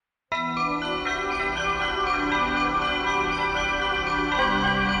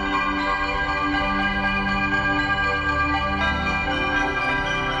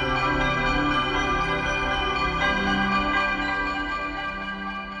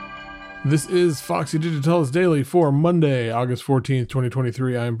This is Foxy Digitalis Daily for Monday, August 14th,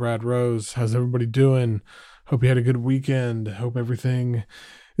 2023. I'm Brad Rose. How's everybody doing? Hope you had a good weekend. Hope everything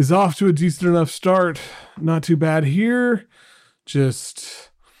is off to a decent enough start. Not too bad here. Just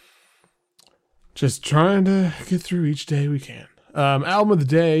trying to get through each day we can. Album of the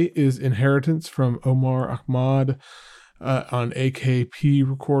day is Inheritance from Omar Ahmad on AKP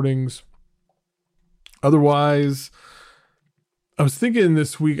Recordings. Otherwise, I was thinking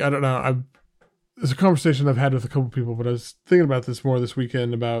this week, I don't know, there's a conversation I've had with a couple people, but I was thinking about this more this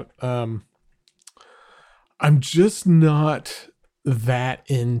weekend about, I'm just not that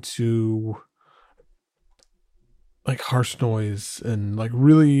into like harsh noise and like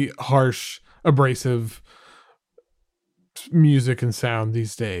really harsh, abrasive music and sound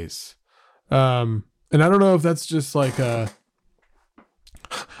these days. And I don't know if that's just like I'm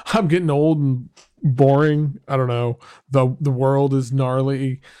getting old and boring. I don't know. The world is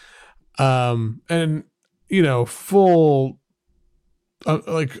gnarly. And you know, full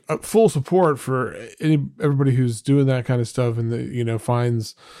support for everybody who's doing that kind of stuff and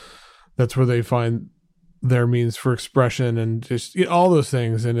finds that's where they find their means for expression and just all those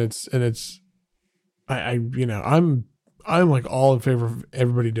things. And I'm like all in favor of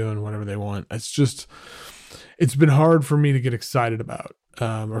everybody doing whatever they want. It's been hard for me to get excited about,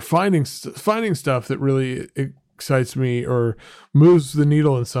 or finding stuff that really excites me or moves the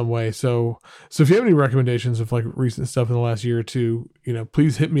needle in some way. So if you have any recommendations of like recent stuff in the last year or two,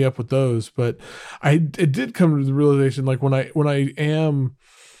 please hit me up with those. But it did come to the realization, like when I am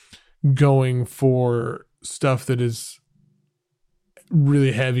going for stuff that is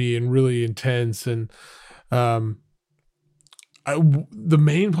really heavy and really intense, and the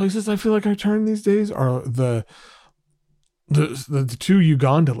main places I feel like I turn these days are the two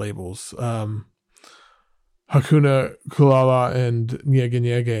Uganda labels, Hakuna Kulala and Nyege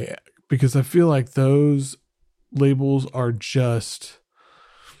Nyege, because I feel like those labels are just,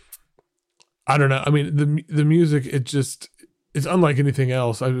 I don't know. I mean, the music, it's unlike anything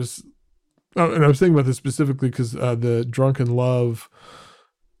else. And I was thinking about this specifically because the Drunken Love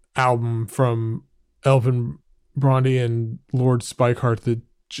album from Elvin Brandy and Lord Spikeheart that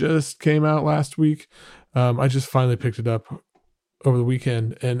just came out last week. I just finally picked it up over the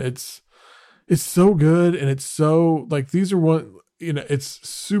weekend, and it's so good, and it's so like these are it's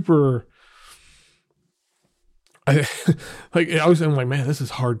super. I'm like, man, this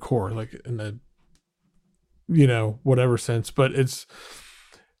is hardcore, like in the whatever sense, but it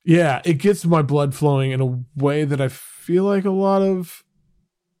gets my blood flowing in a way that I feel like a lot of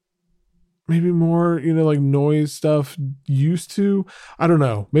maybe more, like noise stuff used to. I don't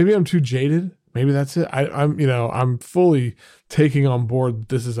know. Maybe I'm too jaded. Maybe that's it. I'm fully taking on board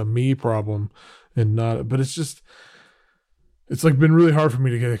this is a me problem and not, but it's like been really hard for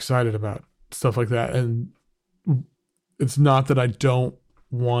me to get excited about stuff like that. And it's not that I don't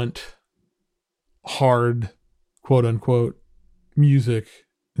want hard, quote unquote, music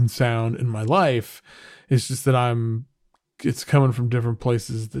and sound in my life. It's just that it's coming from different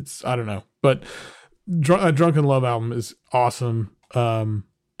places. I don't know, but Drunken Love album is awesome.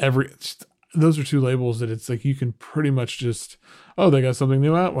 Those are two labels that it's like you can pretty much just, they got something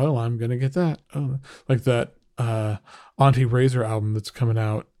new out, well, I'm gonna get that. Like that Auntie Razor album that's coming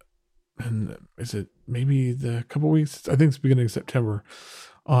out, and is it maybe the couple weeks? I think it's beginning of September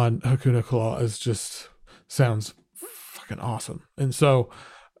on Hakuna Kulala. Is just sounds fucking awesome. And so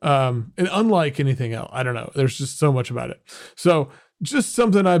and unlike anything else, I don't know, there's just so much about it. So just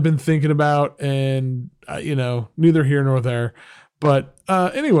something I've been thinking about, and neither here nor there. But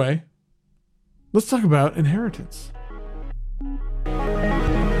anyway, let's talk about Inheritance.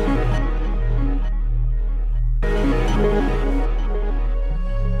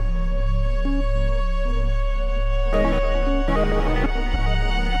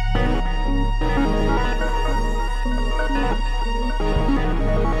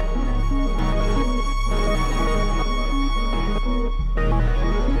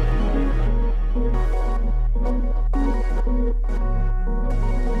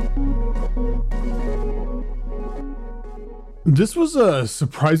 This was a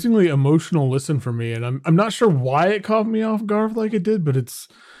surprisingly emotional listen for me, and I'm not sure why it caught me off guard like it did, but it's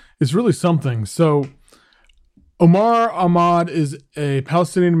really something. So Omar Ahmad is a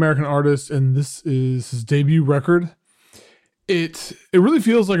Palestinian American artist, and this is his debut record. It really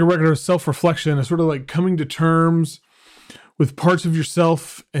feels like a record of self-reflection, a sort of like coming to terms with parts of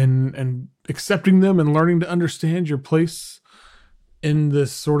yourself and accepting them and learning to understand your place in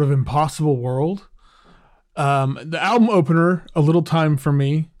this sort of impossible world. The album opener, A Little Time for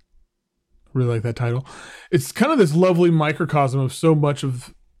Me, really like that title. It's kind of this lovely microcosm of so much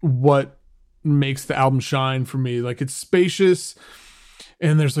of what makes the album shine for me. Like, it's spacious,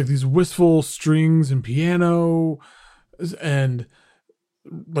 and there's like these wistful strings and piano, and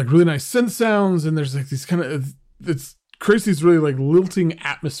like really nice synth sounds, and there's like these kind of, it creates these really like lilting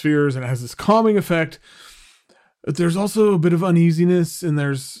atmospheres, and it has this calming effect. But there's also a bit of uneasiness, and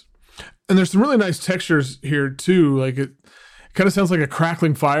there's some really nice textures here too. Like, it kind of sounds like a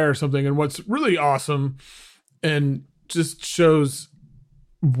crackling fire or something. And what's really awesome and just shows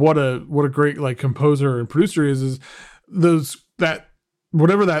what a great like composer and producer is that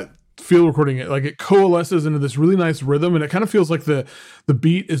whatever that field recording, it coalesces into this really nice rhythm, and it kind of feels like the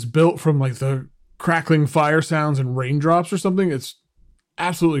beat is built from like the crackling fire sounds and raindrops or something. It's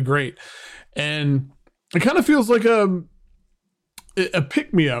absolutely great, and it kind of feels like a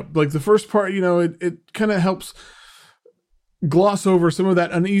pick me up. Like, the first part, it kind of helps gloss over some of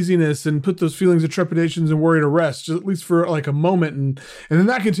that uneasiness and put those feelings of trepidations and worry to rest, just at least for like a moment, and then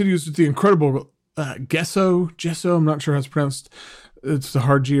that continues with the incredible gesso. I'm not sure how it's pronounced. It's the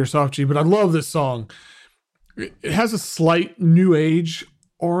hard G or soft G, but I love this song. It has a slight new age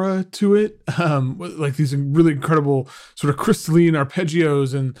aura to it, like these really incredible sort of crystalline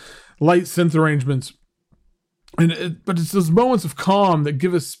arpeggios and light synth arrangements. But it's those moments of calm that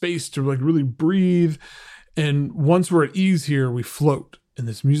give us space to like really breathe. And once we're at ease here, we float, and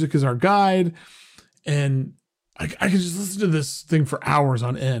this music is our guide. And I could just listen to this thing for hours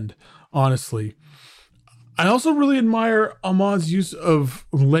on end, honestly. I also really admire Ahmad's use of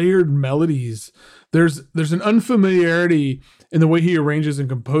layered melodies. There's an unfamiliarity in the way he arranges and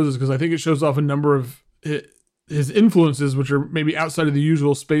composes, because I think it shows off a number of his influences, which are maybe outside of the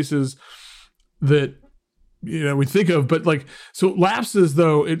usual spaces that we think of. But like, so Lapses,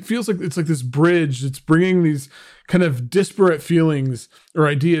 though, it feels like it's like this bridge. It's bringing these kind of disparate feelings or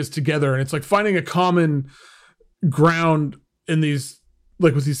ideas together, and it's like finding a common ground in these,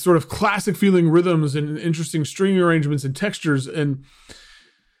 like, with these sort of classic feeling rhythms and interesting string arrangements and textures. And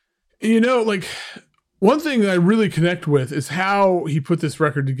like, one thing that I really connect with is how he put this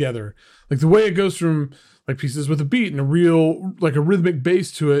record together. Like, the way it goes from like pieces with a beat and a real, like, a rhythmic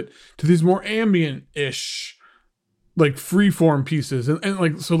bass to it, to these more ambient-ish, like, freeform pieces. And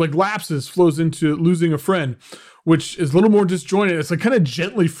like, so like Lapses flows into Losing a Friend, which is a little more disjointed. It's like kind of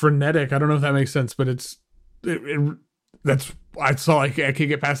gently frenetic. I don't know if that makes sense, but I can't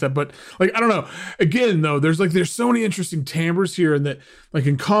get past that. But like, I don't know. Again, though, there's so many interesting timbres here, and that, like,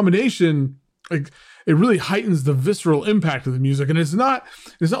 in combination, like, it really heightens the visceral impact of the music. And it's not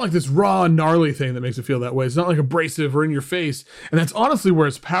like this raw, gnarly thing that makes it feel that way. It's not like abrasive or in your face. And that's honestly where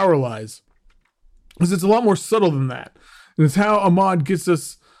its power lies, because it's a lot more subtle than that. And it's how Ahmad gets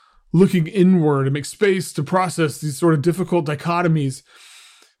us looking inward and make space to process these sort of difficult dichotomies.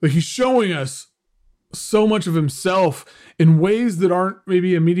 Like, he's showing us so much of himself in ways that aren't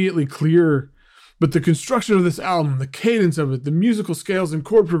maybe immediately clear, but the construction of this album, the cadence of it, the musical scales and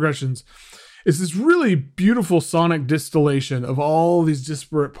chord progressions, it's this really beautiful sonic distillation of all these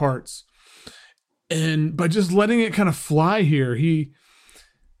disparate parts. And by just letting it kind of fly here, he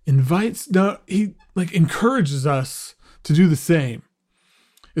encourages us to do the same.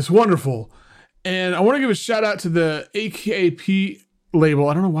 It's wonderful. And I want to give a shout out to the AKP label.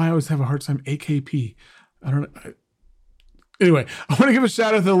 I don't know why I always have a hard time AKP. I don't know. Anyway, I want to give a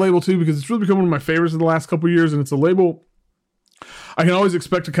shout out to the label too, because it's really become one of my favorites in the last couple of years. And it's a label I can always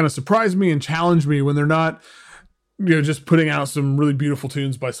expect to kind of surprise me and challenge me when they're not, just putting out some really beautiful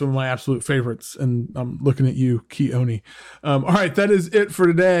tunes by some of my absolute favorites. And I'm looking at you, Keone. All right, that is it for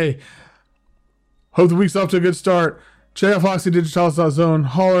today. Hope the week's off to a good start. Check out Foxy, Digitalis.zone.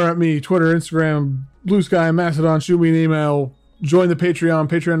 Holler at me, Twitter, Instagram, Blue Sky, Mastodon. Shoot me an email. Join the Patreon,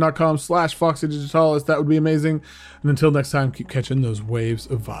 patreon.com/FoxyDigitalis. That would be amazing. And until next time, keep catching those waves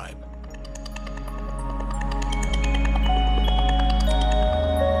of vibe.